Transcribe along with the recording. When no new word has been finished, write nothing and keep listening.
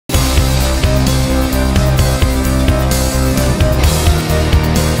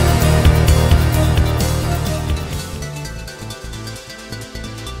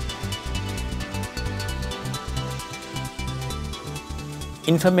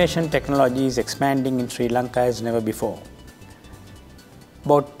Information technology is expanding in Sri Lanka as never before.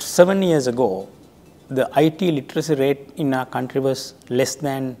 About 7 years ago, the IT literacy rate in our country was less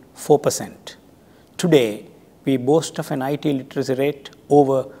than 4%. Today, we boast of an IT literacy rate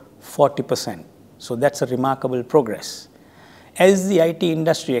over 40%. So that's a remarkable progress. As the IT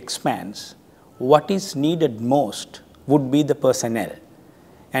industry expands, what is needed most would be the personnel.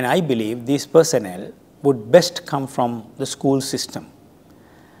 And I believe these personnel would best come from the school system.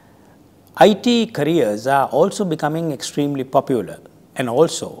 IT careers are also becoming extremely popular, and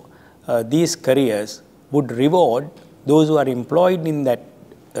also these careers would reward those who are employed in that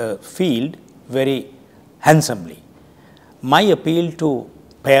field very handsomely. My appeal to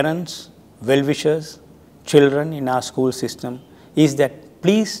parents, well-wishers, children in our school system is that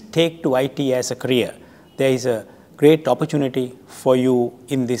please take to IT as a career. There is a great opportunity for you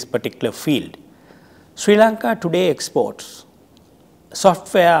in this particular field. Sri Lanka today exports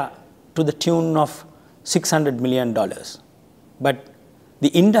software to the tune of $600 million, but the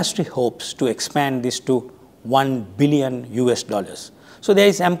industry hopes to expand this to $1 billion US. So there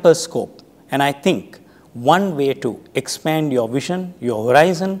is ample scope, and I think one way to expand your vision, your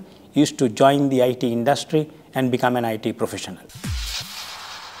horizon, is to join the IT industry and become an IT professional.